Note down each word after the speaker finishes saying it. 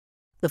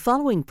The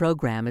following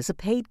program is a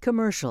paid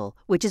commercial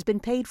which has been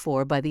paid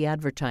for by the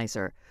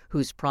advertiser,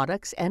 whose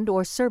products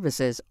and/or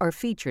services are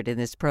featured in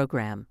this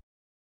program.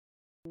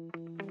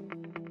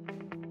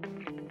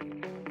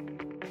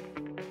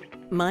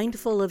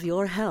 Mindful of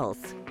Your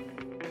Health.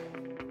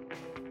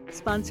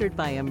 Sponsored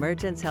by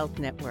Emergence Health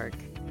Network.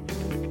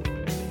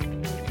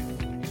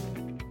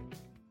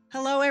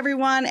 Hello,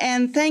 everyone,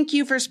 and thank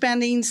you for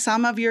spending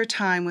some of your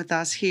time with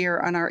us here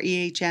on our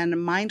EHN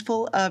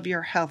Mindful of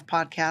Your Health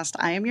podcast.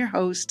 I am your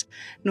host,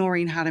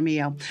 Noreen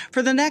Jaramillo.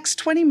 For the next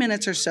 20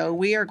 minutes or so,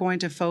 we are going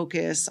to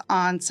focus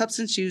on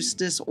substance use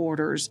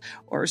disorders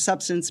or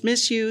substance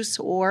misuse,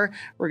 or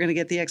we're going to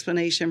get the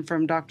explanation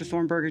from Dr.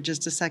 Thornburg in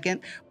just a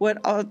second, what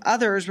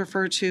others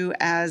refer to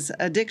as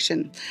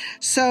addiction.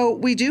 So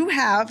we do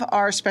have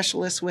our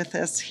specialist with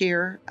us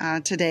here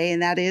today,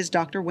 and that is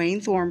Dr.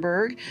 Wayne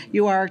Thornburg.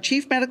 You are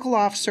Chief Medical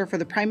Officer for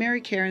the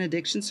Primary Care and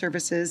Addiction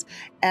Services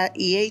at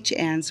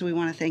EHN. So we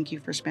want to thank you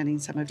for spending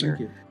some of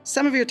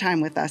your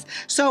time with us.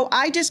 So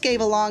I just gave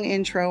a long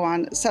intro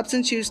on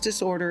substance use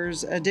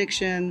disorders,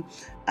 addiction,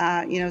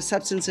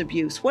 substance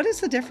abuse. What is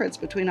the difference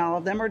between all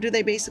of them, or do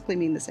they basically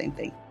mean the same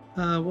thing?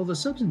 Well, the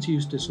substance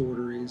use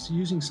disorder is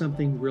using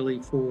something really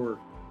for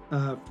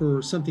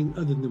something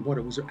other than what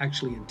it was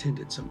actually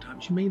intended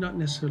sometimes. You may not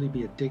necessarily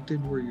be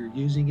addicted where you're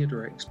using it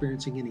or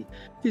experiencing any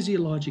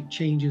physiologic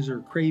changes or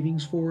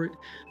cravings for it,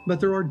 but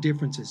there are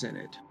differences in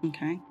it.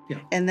 Okay. Yeah.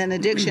 And then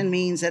addiction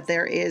means that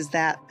there is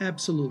that...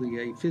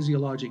 Absolutely, a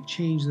physiologic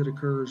change that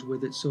occurs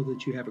with it so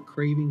that you have a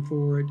craving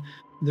for it.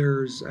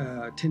 There's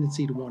a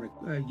tendency to want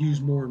to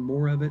use more and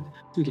more of it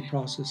through the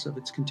process of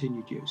its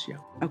continued use. Yeah.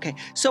 Okay.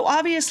 So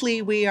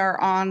obviously we are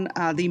on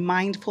the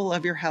Mindful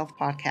of Your Health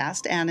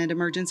podcast, and at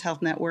Emergence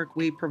Health Network,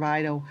 we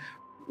provide a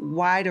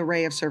wide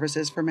array of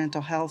services for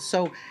mental health.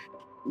 So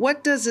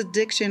what does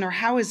addiction, or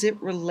how is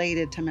it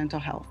related to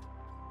mental health?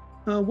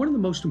 One of the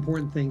most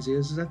important things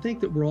is I think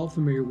that we're all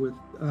familiar with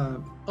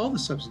all the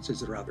substances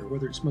that are out there,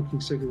 whether it's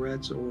smoking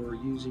cigarettes or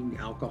using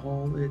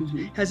alcohol.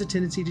 It has a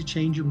tendency to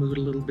change your mood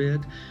a little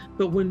bit.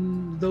 But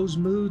when those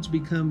moods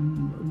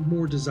become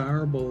more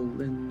desirable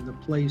in the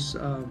place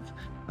of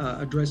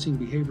addressing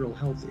behavioral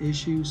health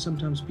issues,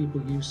 sometimes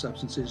people use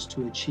substances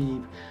to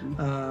achieve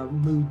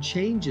mood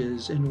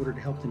changes in order to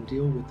help them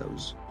deal with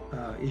those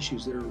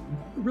issues that are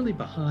really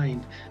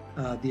behind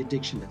the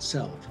addiction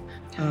itself.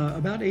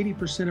 About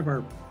 80% of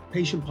our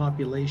patient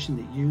population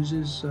that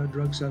uses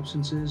drug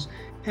substances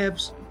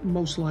have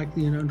most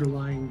likely an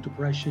underlying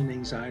depression,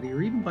 anxiety,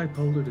 or even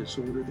bipolar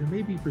disorder that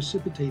may be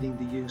precipitating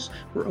the use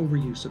or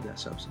overuse of that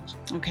substance.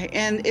 Okay,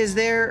 and is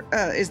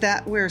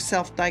that where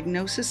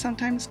self-diagnosis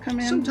sometimes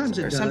come in? Sometimes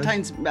it does. Or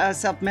sometimes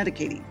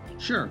self-medicating?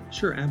 Sure,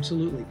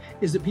 absolutely.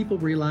 Is that people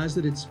realize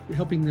that it's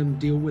helping them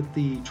deal with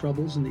the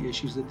troubles and the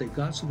issues that they've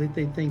got, so that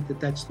they think that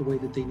that's the way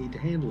that they need to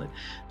handle it,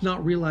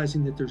 not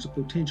realizing that there's a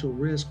potential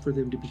risk for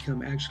them to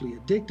become actually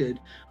addicted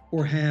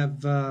or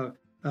have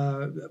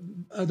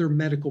other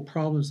medical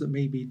problems that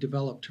may be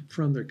developed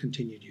from their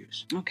continued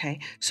use. Okay.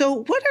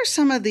 So what are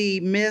some of the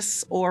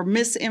myths or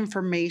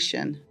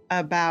misinformation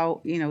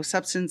about,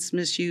 substance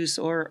misuse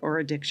or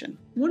addiction?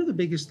 One of the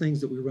biggest things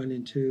that we run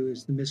into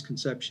is the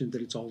misconception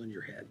that it's all in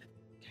your head.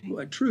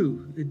 Well,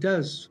 true, it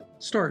does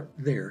start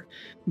there.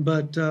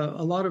 But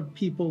a lot of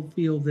people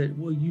feel that,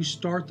 well, you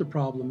start the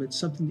problem. It's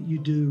something that you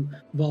do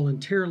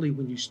voluntarily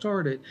when you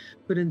start it.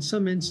 But in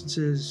some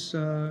instances,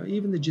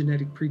 even the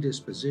genetic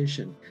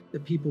predisposition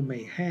that people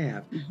may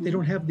have, they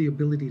don't have the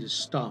ability to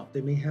stop.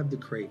 They may have the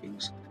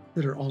cravings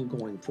that are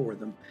ongoing for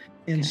them.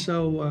 And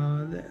so,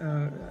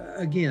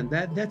 again,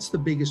 that's the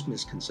biggest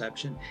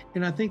misconception.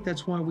 And I think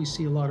that's why we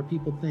see a lot of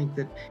people think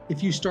that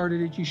if you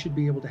started it, you should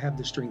be able to have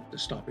the strength to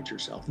stop it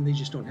yourself. And they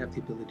just don't have the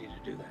ability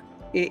to do that.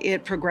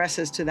 It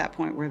progresses to that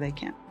point where they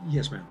can't.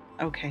 Yes, ma'am.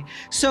 Okay.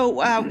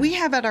 So we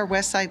have at our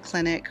Westside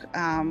Clinic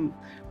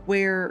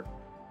where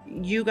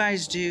you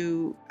guys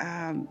do,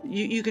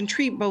 you can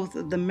treat both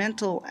the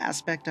mental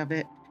aspect of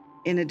it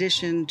in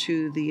addition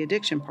to the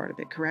addiction part of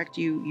it, correct?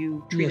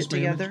 You treat it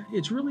together?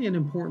 It's really an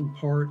important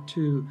part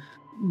to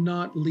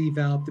not leave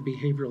out the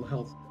behavioral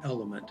health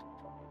element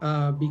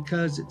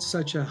because it's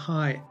such a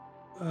high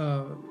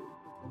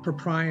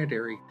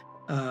proprietary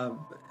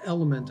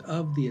element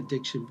of the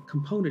addiction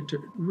component to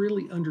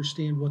really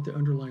understand what the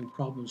underlying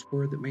problems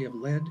were that may have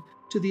led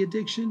to the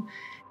addiction.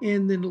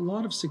 And then a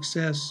lot of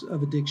success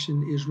of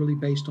addiction is really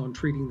based on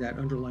treating that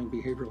underlying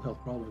behavioral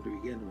health problem to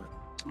begin with.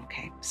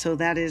 Okay, so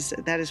that is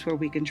where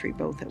we can treat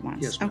both at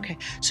once. Yes, ma'am. Okay,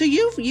 so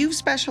you've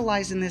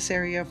specialized in this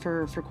area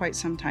for quite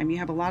some time. You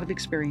have a lot of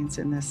experience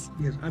in this.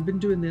 Yes, I've been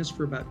doing this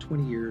for about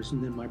 20 years,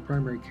 and then my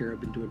primary care I've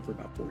been doing for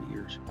about 40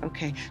 years.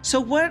 Okay, so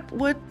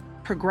what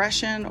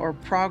progression or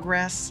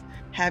progress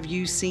have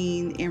you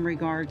seen in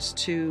regards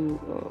to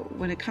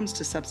when it comes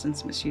to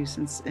substance misuse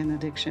and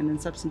addiction and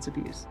substance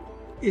abuse?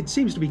 It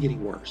seems to be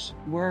getting worse.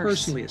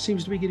 Personally, it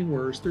seems to be getting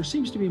worse. There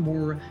seems to be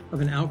more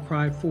of an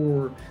outcry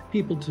for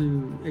people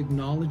to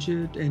acknowledge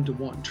it and to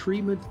want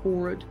treatment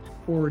for it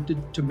or to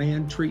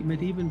demand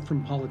treatment, even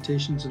from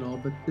politicians and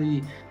all.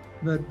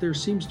 But there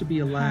seems to be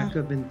a lack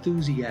of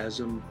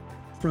enthusiasm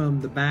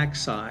from the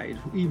backside,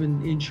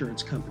 even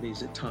insurance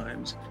companies at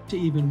times, to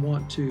even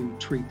want to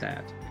treat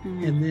that.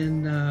 Mm-hmm. And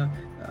then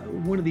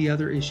one of the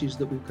other issues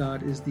that we've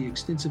got is the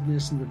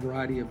extensiveness and the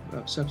variety of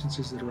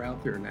substances that are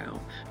out there now.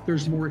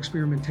 There's more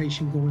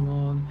experimentation going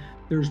on.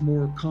 There's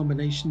more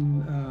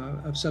combination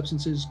of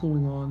substances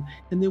going on.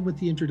 And then with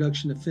the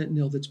introduction of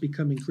fentanyl, that's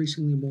become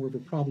increasingly more of a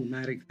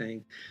problematic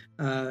thing.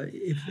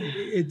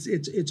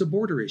 It's a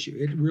border issue.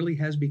 It really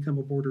has become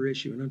a border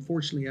issue. And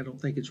unfortunately, I don't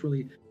think it's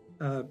really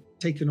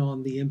taken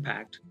on the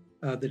impact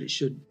that it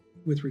should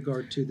with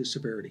regard to the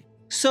severity.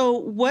 So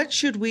what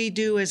should we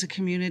do as a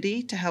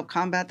community to help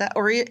combat that,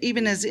 or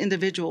even as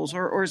individuals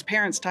or as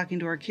parents talking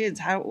to our kids?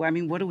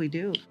 What do we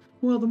do?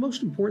 Well, the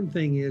most important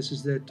thing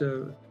is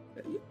that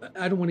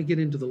I don't want to get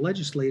into the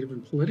legislative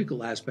and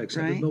political aspects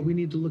of it, but we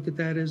need to look at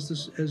that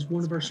as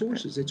one of our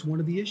sources. It's one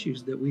of the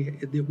issues that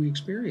we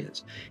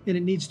experience, and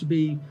it needs to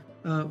be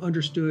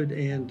understood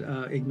and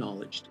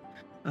acknowledged.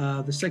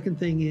 The second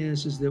thing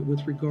is that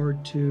with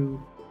regard to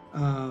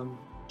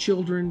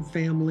children,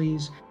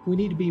 families, we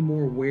need to be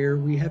more aware.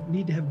 We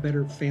need to have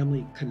better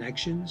family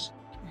connections.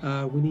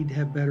 We need to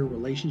have better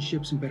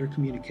relationships and better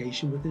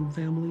communication within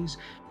families,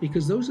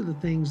 because those are the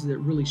things that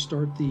really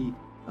start the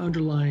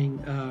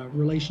underlying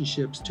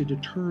relationships to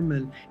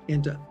determine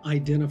and to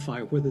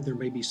identify whether there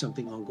may be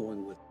something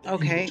ongoing with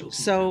individuals.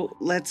 So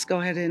let's go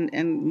ahead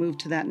and move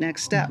to that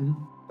next step.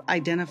 Mm-hmm.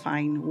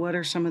 Identifying. What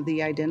are some of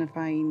the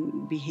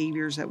identifying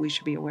behaviors that we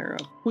should be aware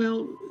of?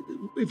 Well,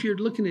 if you're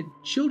looking at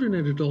children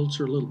and adults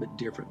are a little bit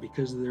different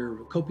because their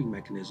coping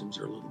mechanisms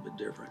are a little bit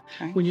different.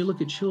 Okay. When you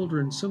look at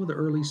children, some of the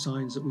early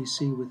signs that we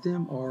see with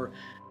them are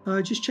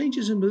just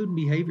changes in mood and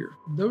behavior.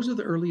 Those are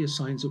the earliest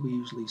signs that we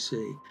usually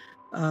see.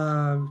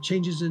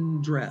 Changes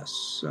in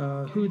dress,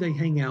 who they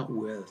hang out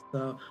with,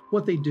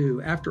 what they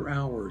do after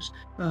hours,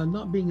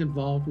 not being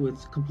involved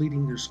with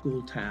completing their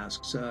school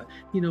tasks,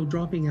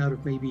 dropping out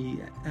of maybe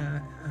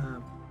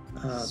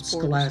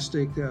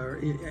scholastic,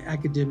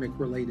 academic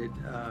related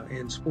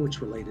and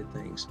sports related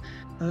things.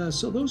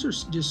 So those are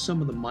just some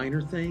of the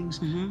minor things.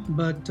 Mm-hmm.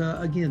 But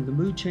again, the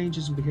mood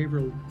changes and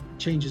behavioral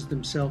changes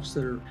themselves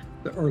that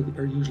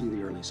are usually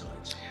the early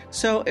signs.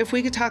 So if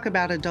we could talk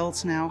about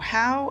adults now,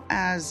 how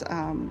as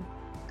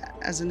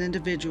an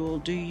individual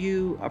do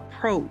you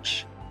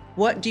approach,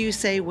 what do you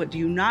say, what do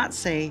you not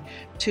say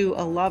to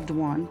a loved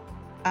one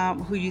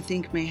who you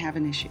think may have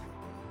an issue?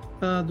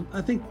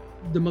 I think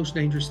the most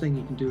dangerous thing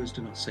you can do is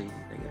to not say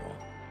anything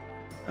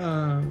at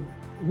all.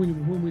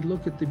 When we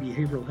look at the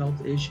behavioral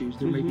health issues,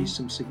 there may be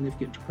some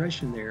significant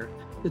depression there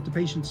that the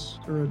patients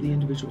or the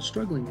individual is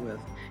struggling with.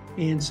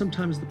 And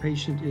sometimes the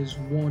patient is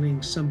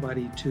wanting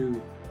somebody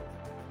to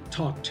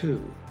talk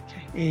to.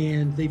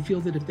 And they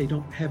feel that if they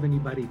don't have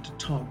anybody to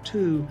talk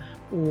to,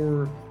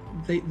 or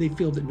they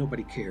feel that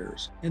nobody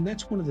cares. And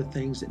that's one of the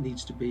things that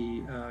needs to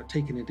be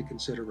taken into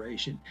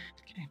consideration.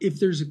 Okay. If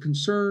there's a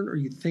concern or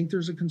you think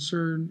there's a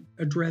concern,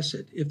 address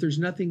it. If there's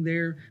nothing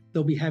there,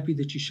 they'll be happy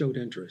that you showed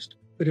interest.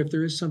 But if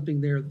there is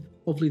something there,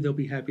 hopefully they'll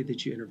be happy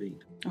that you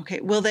intervened. Okay.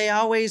 Will they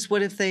always,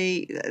 what if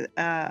they,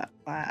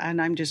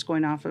 and I'm just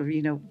going off of,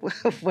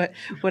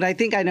 what I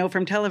think I know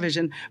from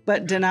television,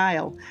 but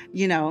denial,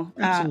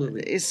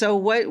 Absolutely. So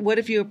what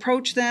if you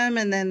approach them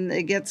and then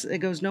it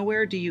goes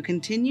nowhere? Do you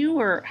continue,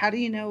 or how do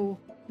you know?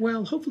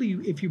 Well, hopefully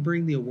if you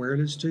bring the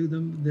awareness to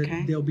them,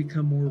 that they'll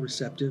become more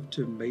receptive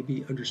to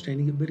maybe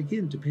understanding it. But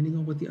again, depending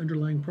on what the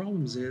underlying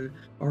problems are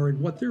and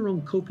what their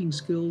own coping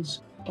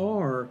skills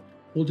are,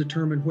 will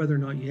determine whether or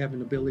not you have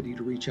an ability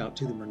to reach out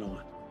to them or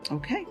not.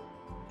 Okay.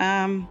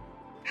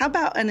 How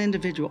about an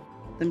individual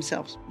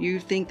themselves? You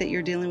think that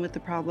you're dealing with the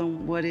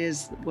problem. What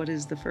is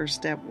the first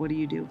step? What do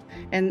you do?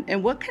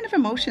 And what kind of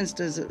emotions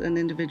does an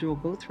individual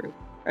go through?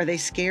 Are they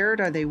scared?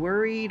 Are they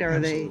worried?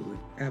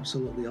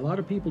 Absolutely. A lot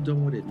of people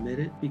don't want to admit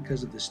it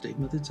because of the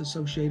stigma that's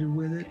associated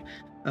with it.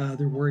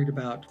 They're worried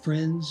about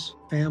friends,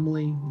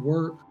 family,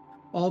 work,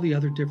 all the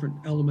other different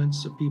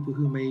elements of people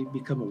who may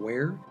become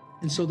aware.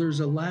 And so there's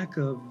a lack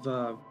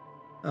of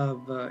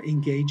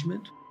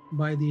engagement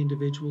by the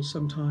individual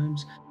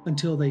sometimes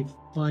until they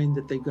find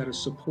that they've got a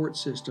support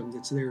system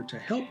that's there to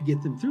help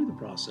get them through the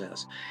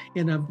process.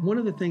 And one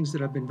of the things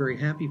that I've been very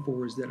happy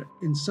for is that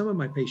in some of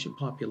my patient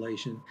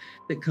population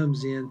that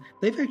comes in,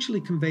 they've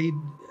actually conveyed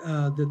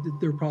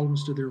their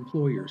problems to their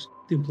employers.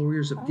 The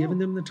employers have given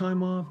them the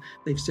time off.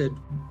 They've said,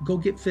 go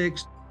get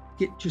fixed,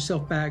 get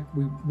yourself back.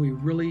 We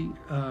really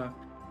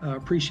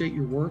appreciate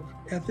your work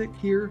ethic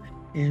here,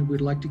 and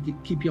we'd like to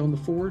keep you on the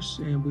force,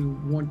 and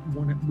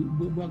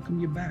we'll welcome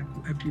you back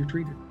after you're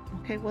treated.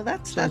 Okay, well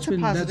that's a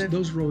positive.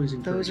 Those are always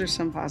encouraging. Those are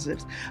some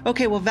positives.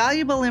 Okay, well,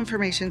 valuable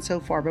information so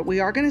far, but we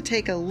are going to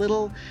take a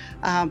little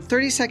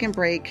 30-second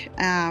break.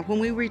 When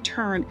we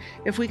return,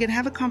 if we can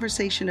have a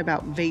conversation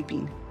about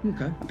vaping,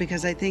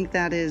 because I think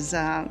that is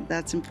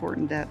that's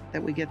important that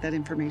we get that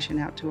information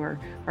out to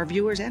our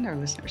viewers and our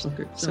listeners.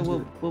 Okay,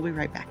 so we'll be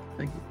right back.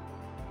 Thank you.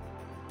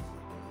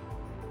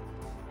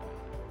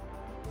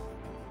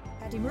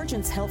 At At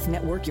Emergence Health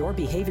Network, your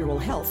behavioral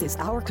health is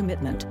our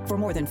commitment. For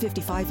more than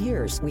 55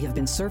 years, we have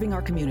been serving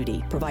our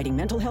community, providing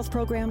mental health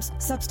programs,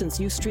 substance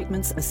use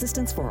treatments,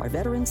 assistance for our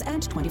veterans,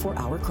 and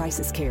 24-hour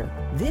crisis care.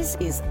 This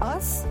is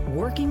us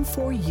working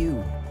for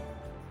you.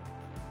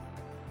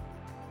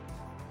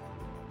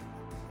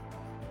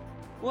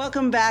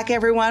 Welcome back,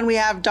 everyone. We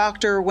have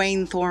Dr.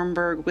 Wayne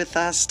Thornburg with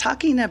us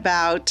talking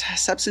about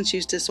substance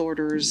use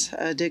disorders,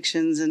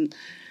 addictions, and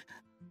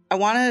I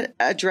want to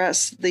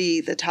address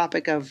the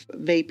topic of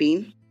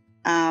vaping.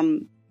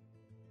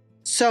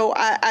 So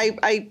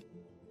I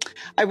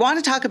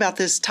want to talk about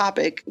this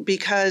topic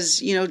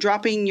because,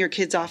 dropping your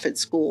kids off at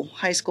school,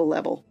 high school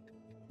level,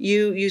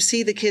 you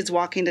see the kids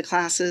walking to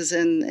classes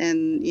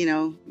and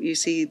you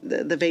see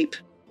the vape.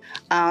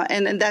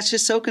 And that's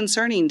just so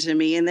concerning to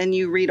me. And then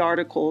you read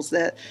articles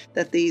that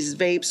these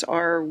vapes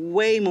have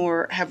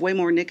way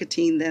more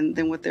nicotine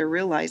than what they're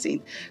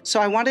realizing.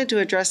 So I wanted to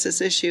address this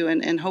issue,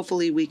 and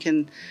hopefully we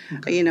can,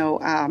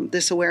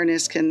 this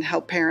awareness can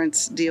help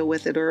parents deal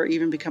with it or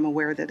even become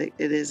aware that it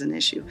is an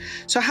issue.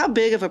 So how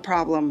big of a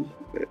problem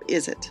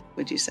is it,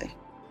 would you say?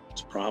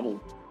 It's a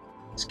problem.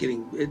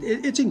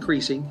 It's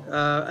increasing.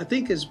 I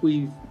think as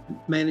we've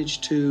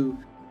managed to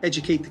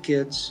educate the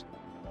kids,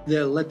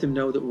 they'll let them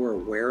know that we're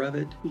aware of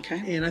it.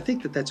 Okay. And I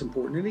think that that's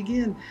important. And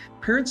again,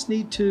 parents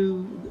need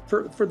to,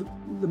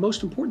 the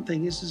most important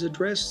thing is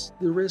address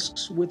the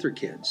risks with their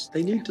kids.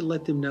 They need to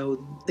let them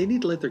know, they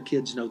need to let their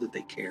kids know that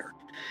they care.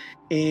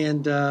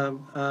 And,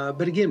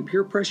 but again,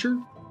 peer pressure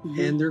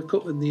and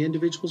the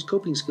individual's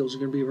coping skills are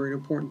going to be a very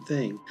important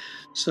thing.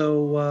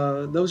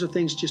 So those are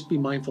things just be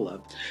mindful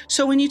of.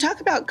 So when you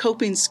talk about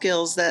coping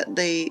skills that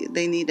they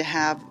need to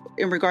have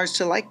in regards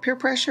to like peer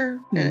pressure,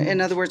 in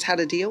other words, how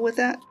to deal with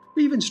that?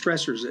 Even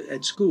stressors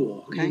at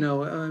school. Okay.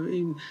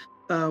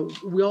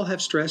 We all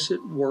have stress at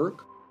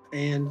work,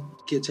 and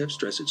kids have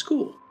stress at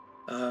school.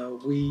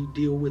 We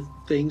deal with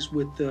things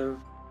with the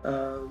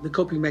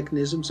coping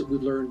mechanisms that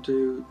we've learned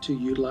to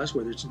utilize,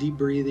 whether it's deep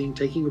breathing,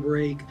 taking a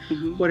break,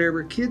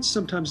 whatever. Kids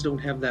sometimes don't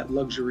have that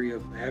luxury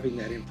of having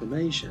that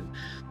information.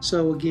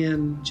 So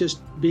again,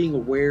 just being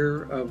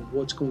aware of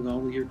what's going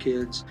on with your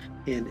kids,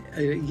 and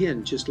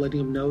again, just letting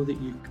them know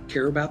that you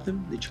care about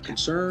them, that you're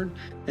concerned,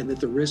 and that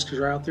the risks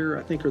are out there,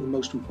 I think, are the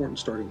most important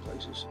starting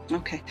places.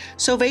 Okay.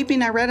 So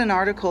vaping, I read an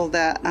article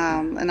that,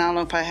 and I don't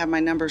know if I have my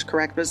numbers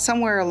correct, but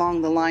somewhere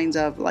along the lines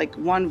of like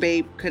one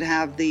vape could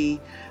have the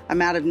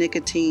amount of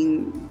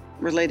nicotine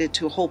related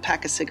to a whole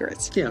pack of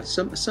cigarettes. Yeah,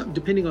 some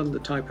depending on the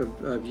type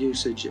of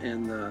usage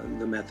and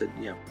the method,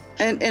 yeah.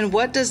 And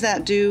what does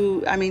that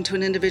do, to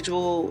an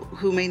individual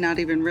who may not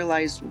even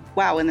realize,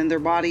 wow, and then their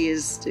body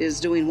is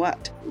doing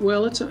what?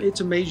 Well, it's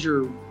a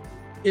major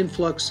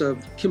influx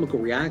of chemical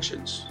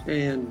reactions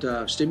and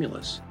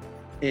stimulus.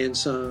 And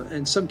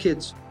some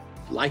kids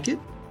like it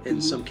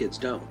and some kids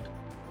don't.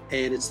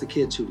 And it's the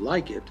kids who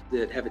like it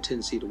that have a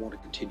tendency to want to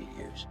continue to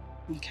use.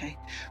 Okay.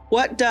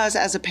 What does,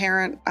 as a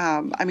parent,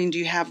 do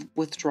you have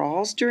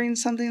withdrawals during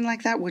something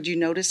like that? Would you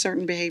notice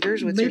certain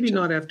behaviors with Maybe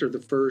not after the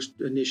first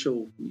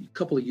initial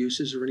couple of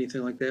uses or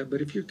anything like that,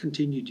 but if you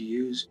continue to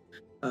use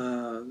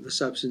the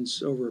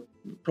substance over a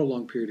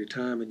prolonged period of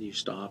time and you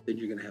stop, then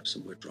you're going to have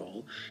some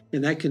withdrawal.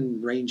 And that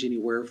can range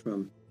anywhere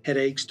from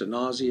headaches to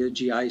nausea,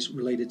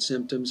 GI-related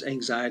symptoms,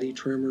 anxiety,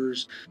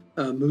 tremors,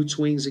 mood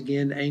swings,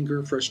 again,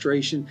 anger,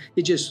 frustration.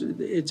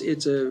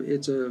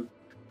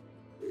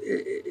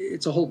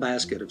 It's a whole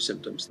basket of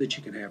symptoms that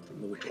you can have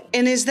from the withdrawal.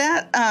 And is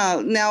that,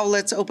 now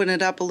let's open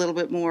it up a little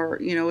bit more,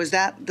 is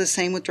that the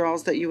same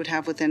withdrawals that you would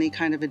have with any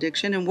kind of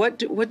addiction? And what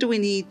do we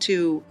need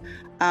to,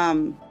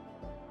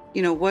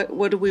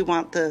 what do we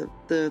want the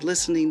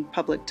listening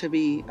public to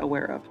be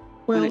aware of?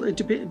 Well,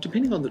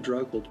 depending on the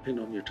drug will depend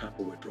on your type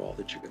of withdrawal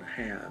that you're going to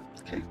have.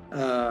 Okay.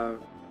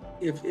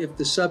 If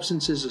the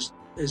substance is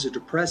a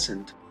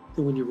depressant,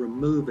 then when you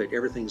remove it,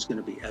 everything's going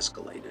to be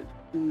escalated,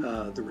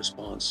 the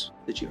response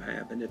that you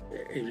have. And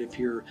if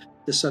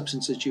the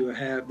substance that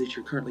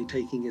you're currently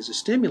taking is a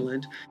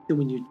stimulant, then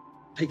when you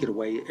take it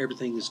away,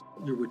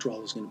 your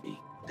withdrawal is going to be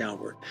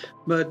downward.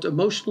 But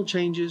emotional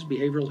changes,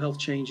 behavioral health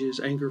changes,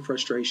 anger,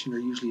 frustration are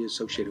usually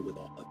associated with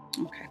all of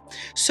them. Okay.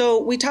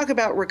 So we talk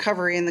about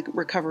recovery and the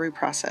recovery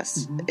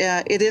process.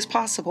 It is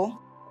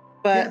possible,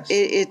 but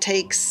yes. it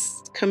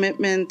takes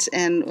commitment.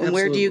 And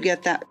where do you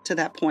get that to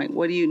that point?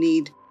 What do you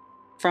need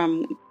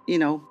from,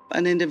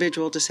 an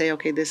individual to say,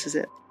 okay, this is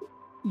it?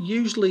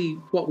 Usually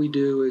what we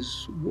do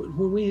is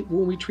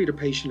when we treat a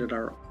patient at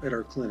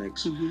our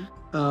clinics,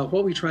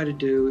 what we try to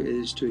do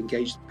is to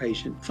engage the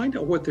patient, find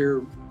out what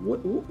do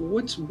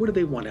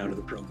they want out of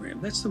the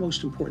program. That's the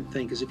most important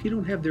thing, because if you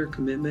don't have their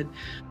commitment,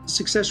 the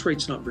success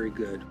rate's not very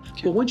good.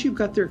 Okay. But once you've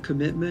got their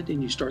commitment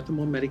and you start them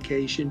on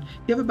medication,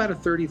 you have about a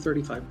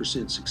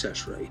 30-35%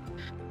 success rate.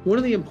 One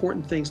of the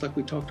important things, like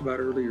we talked about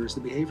earlier, is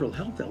the behavioral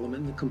health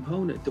element, the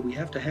component that we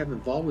have to have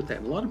involved with that.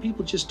 And a lot of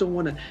people just don't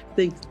want to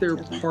think they're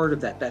part of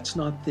that. That's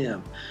not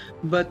them.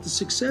 But the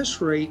success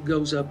rate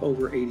goes up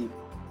over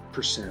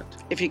 100%.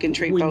 If you can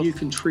treat when both. you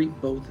can treat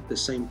both at the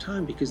same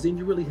time, because then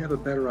you really have a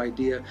better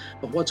idea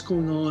of what's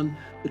going on,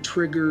 the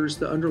triggers,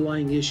 the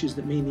underlying issues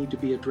that may need to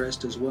be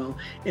addressed as well.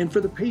 And for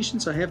the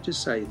patients, I have to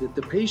say that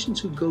the patients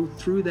who go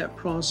through that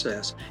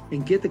process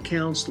and get the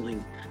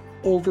counseling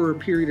over a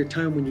period of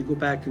time, when you go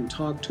back and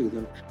talk to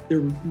them,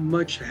 they're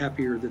much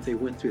happier that they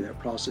went through that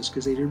process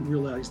because they didn't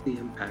realize the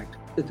impact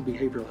that the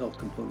behavioral health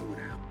component would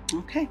have.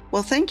 Okay.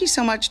 Well, thank you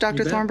so much,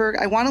 Dr. Thornburg.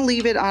 I want to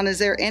leave it on, is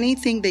there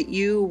anything that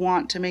you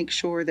want to make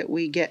sure that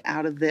we get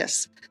out of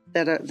this,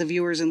 that the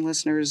viewers and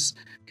listeners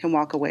can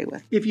walk away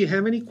with? If you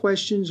have any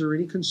questions or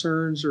any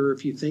concerns, or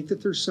if you think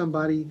that there's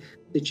somebody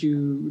that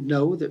you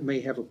know that may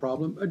have a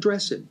problem,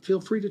 address it. Feel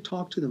free to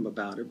talk to them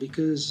about it,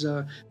 because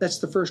that's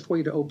the first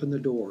way to open the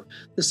door.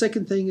 The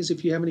second thing is,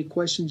 if you have any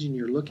questions and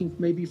you're looking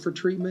maybe for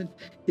treatment,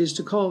 is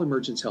to call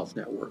Emergence Health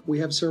Network. We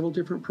have several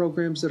different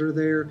programs that are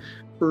there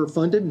for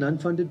funded and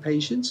unfunded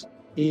patients,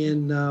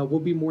 and we'll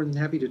be more than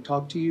happy to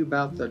talk to you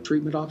about the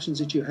treatment options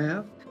that you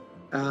have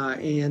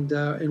and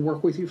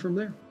work with you from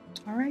there.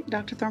 All right,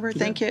 Dr. Thornburg,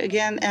 thank you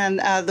again. And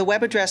the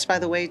web address, by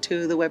the way,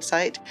 to the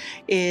website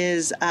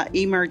is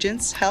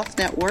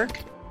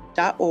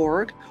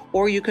emergencehealthnetwork.org,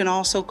 or you can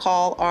also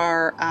call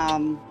our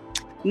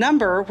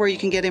number where you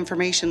can get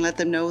information, let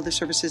them know the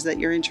services that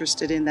you're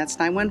interested in. That's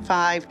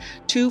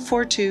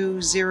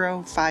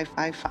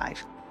 915-242-0555.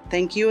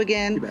 Thank you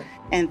again,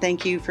 and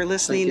thank you for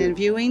listening and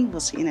viewing. We'll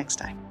see you next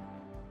time.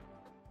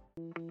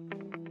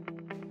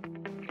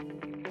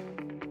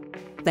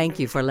 Thank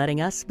you for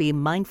letting us be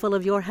mindful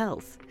of your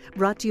health.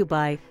 Brought to you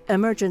by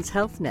Emergence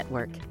Health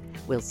Network.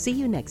 We'll see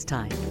you next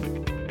time.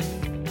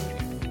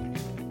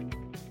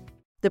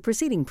 The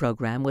preceding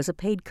program was a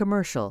paid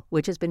commercial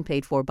which has been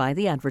paid for by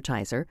the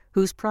advertiser,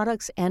 whose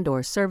products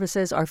and/or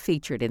services are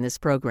featured in this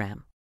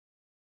program.